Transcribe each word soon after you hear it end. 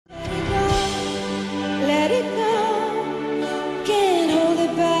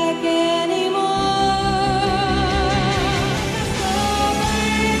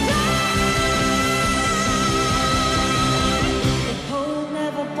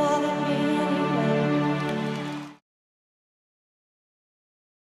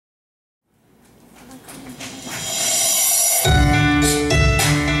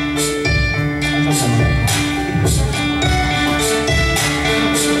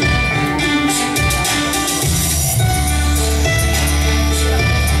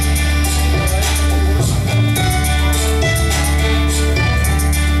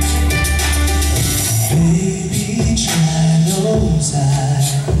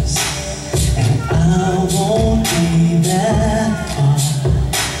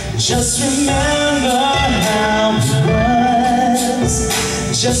Just remember how it was,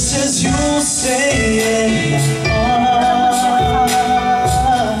 just as you'll stay in my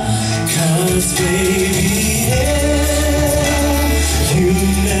heart. 'Cause baby, yeah, you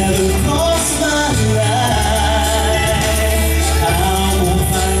never crossed my line. I won't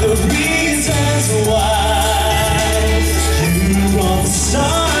find the reasons why. You brought the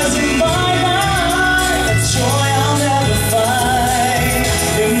stars in my life, a joy I'll never find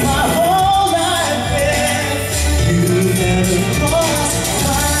in my whole life. Yeah, you never crossed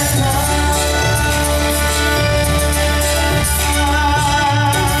my line.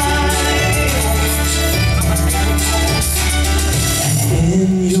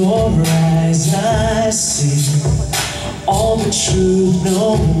 In your eyes I see all the truth no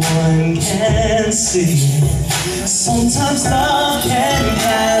one can see. Sometimes love can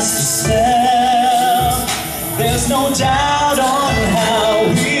cast a spell. There's no doubt on how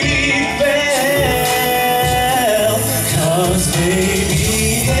we feel. 'Cause baby,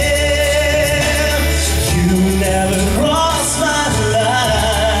 yeah, you never crossed my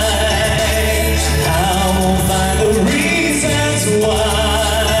line. I won't find the reasons why.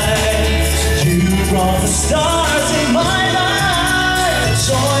 You brought the stars in my life, a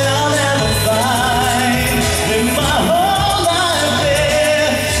joy I'll never find in my whole life. Yeah,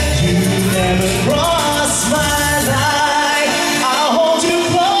 you never crossed my line. I'll hold you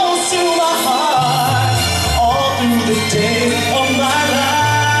close to my heart all through the day of my life.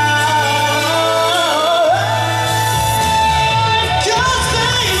 'Cause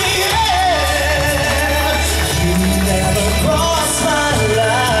baby, yeah, you never crossed my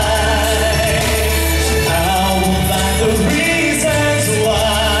line. I won't find the reasons why.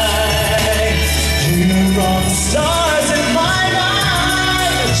 You brought the stars in my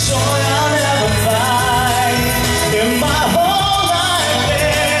life, a joy I'll never find in my whole life.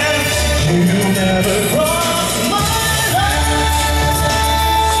 Yeah, you never crossed my line.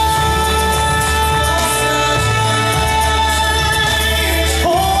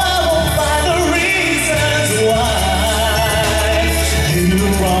 Oh, I won't find the reasons why. You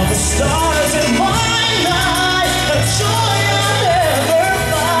brought the stars in my life, a joy I'll never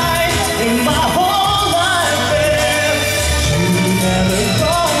find in my whole life. Yeah, you never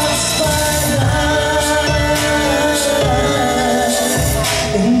crossed my line.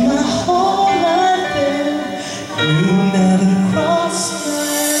 In my whole life, yeah, you never crossed my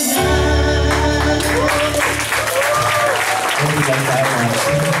line. Hope you like that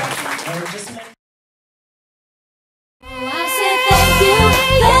one.